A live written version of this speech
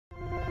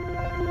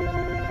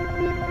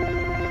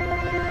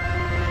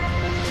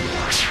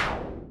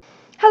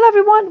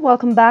everyone,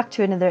 welcome back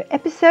to another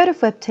episode of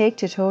WebTech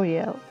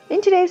Tutorial.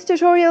 In today's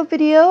tutorial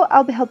video,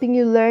 I'll be helping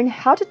you learn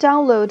how to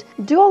download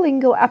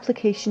Duolingo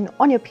application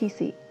on your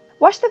PC.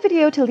 Watch the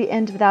video till the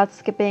end without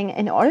skipping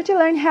in order to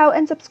learn how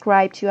and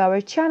subscribe to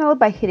our channel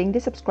by hitting the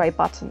subscribe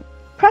button.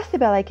 Press the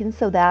bell icon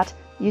so that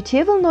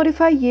YouTube will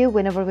notify you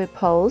whenever we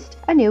post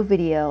a new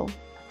video.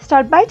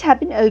 Start by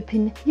tapping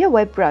open your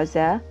web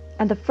browser,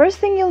 and the first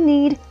thing you'll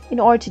need in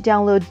order to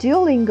download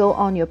Duolingo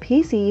on your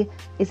PC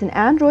is an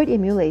Android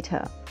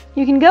emulator.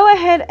 You can go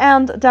ahead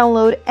and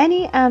download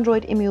any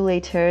Android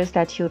emulators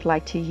that you'd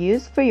like to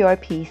use for your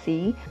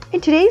PC. In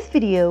today's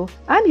video,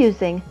 I'm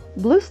using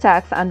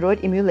Bluestacks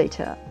Android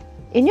emulator.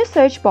 In your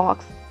search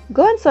box,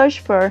 go and search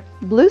for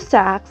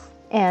Bluestacks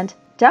and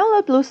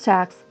download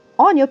Bluestacks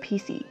on your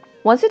PC.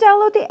 Once you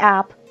download the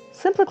app,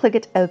 simply click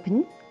it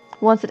open.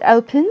 Once it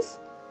opens,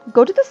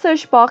 go to the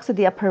search box at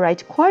the upper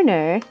right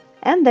corner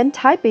and then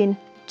type in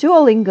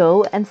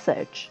Duolingo and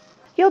search.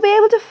 You'll be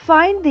able to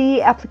find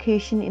the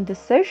application in the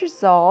search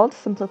results.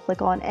 Simply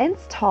click on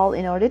install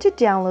in order to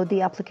download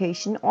the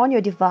application on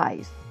your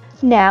device.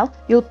 Now,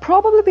 you'll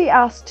probably be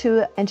asked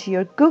to enter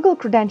your Google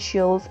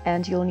credentials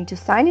and you'll need to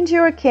sign into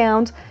your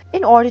account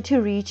in order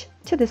to reach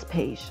to this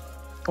page.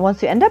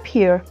 Once you end up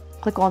here,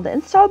 click on the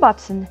install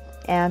button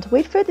and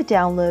wait for the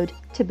download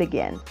to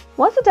begin.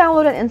 Once the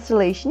download and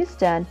installation is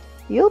done,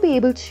 you'll be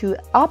able to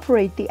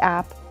operate the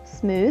app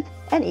smooth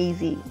and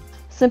easy.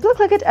 Simply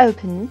click it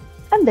open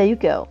and there you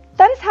go.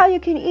 That is how you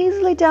can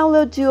easily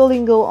download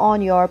Duolingo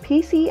on your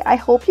PC. I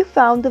hope you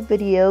found the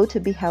video to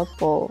be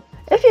helpful.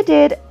 If you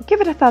did,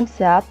 give it a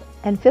thumbs up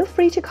and feel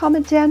free to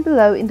comment down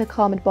below in the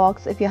comment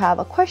box if you have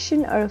a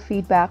question or a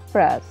feedback for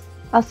us.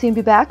 I'll soon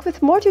be back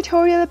with more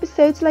tutorial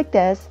episodes like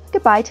this.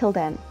 Goodbye till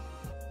then.